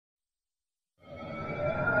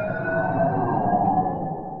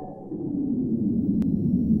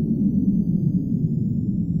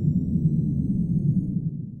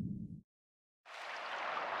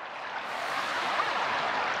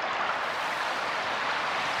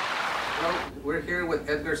Well, we're here with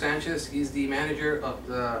Edgar Sanchez. He's the manager of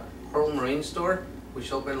the Coral Marina store,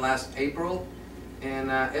 which opened last April.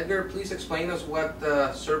 And Edgar, please explain us what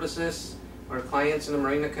services our clients in the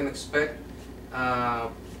marina can expect.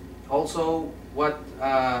 Also, what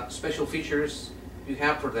special features you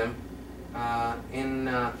have for them in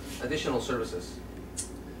additional services.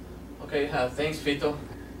 Okay, thanks Vito.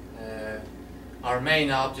 Our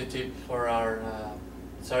main objective for our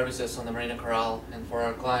services on the Marina Coral and for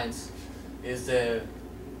our clients is the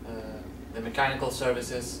mechanical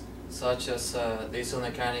services such as diesel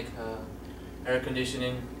mechanic, air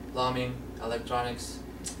conditioning, plumbing, electronics,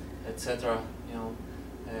 etc. You know,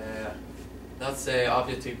 that's the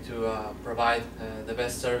objective to provide the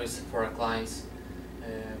best service for our clients.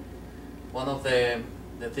 One of the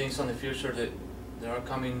things on the future that they are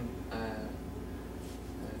coming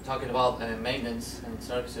talking about maintenance and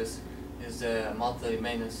services is the monthly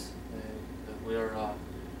maintenance that we are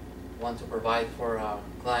want to provide for our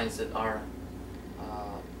clients that are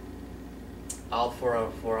out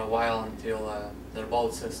for a while until their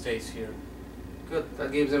boat stays here. Good.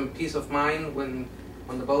 That gives them peace of mind when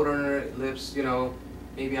the boat owner lives, you know,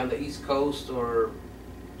 maybe on the East Coast or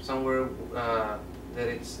somewhere that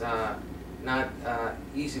it's not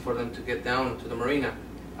easy for them to get down to the marina.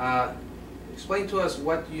 Explain to us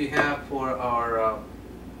what you have for our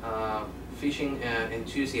fishing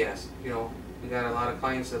enthusiasts. You know, we got a lot of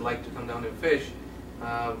clients that like to come down and fish.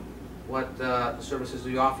 What services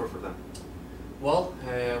do you offer for them? Well,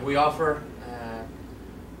 we offer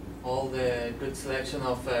all the good selection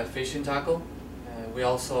of fishing tackle. We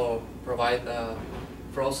also provide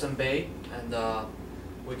frozen bait, and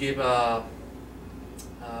we give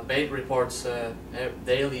bait reports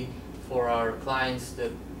daily for our clients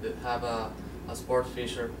that have a sport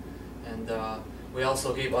fisher, and we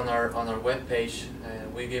also give on our web page.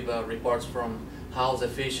 We give reports from how's the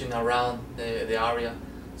fishing around the area,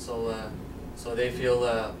 so they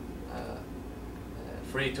feel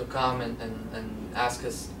free to come and ask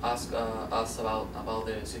us about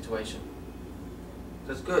the situation.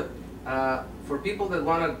 That's good. For people that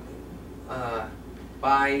want to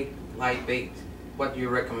buy live bait, what do you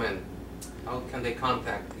recommend? How can they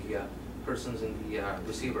contact the persons in the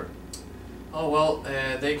receiver? Oh well,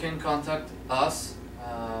 they can contact us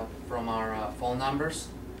from our phone numbers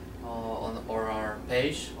or our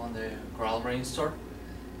page on the Coral Marina store,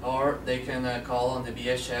 or they can call on the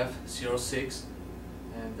BHF 06,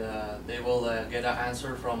 and they will get an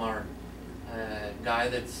answer from our guy.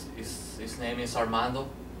 His name is Armando,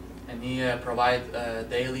 and he provides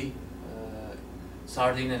daily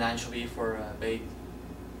sardine and anchovy for bait.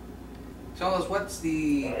 Tell us, what's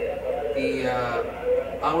the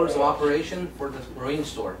hours of operation for the marine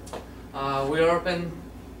store? We are open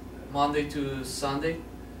Monday to Sunday,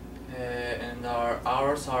 and our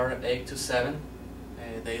hours are 8 to 7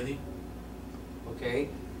 daily. Okay,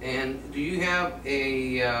 and do you have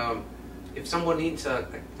a, if someone needs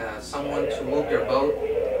someone to move their boat,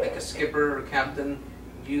 like a skipper or captain,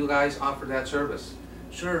 do you guys offer that service?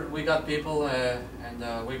 Sure, we got people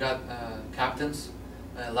and we got captains,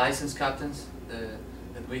 licensed captains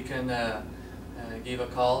that we can give a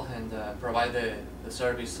call and provide the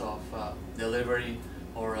service of delivery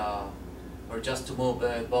or just to move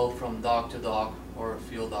the boat from dock to dock or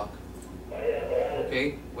field dock.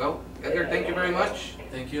 Okay, well, Edgar, thank you very much.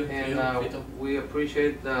 Thank you. And we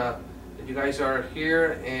appreciate that you guys are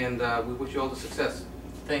here, and we wish you all the success.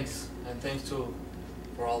 Thanks, and thanks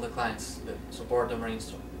for all the clients that support the marine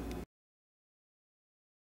store.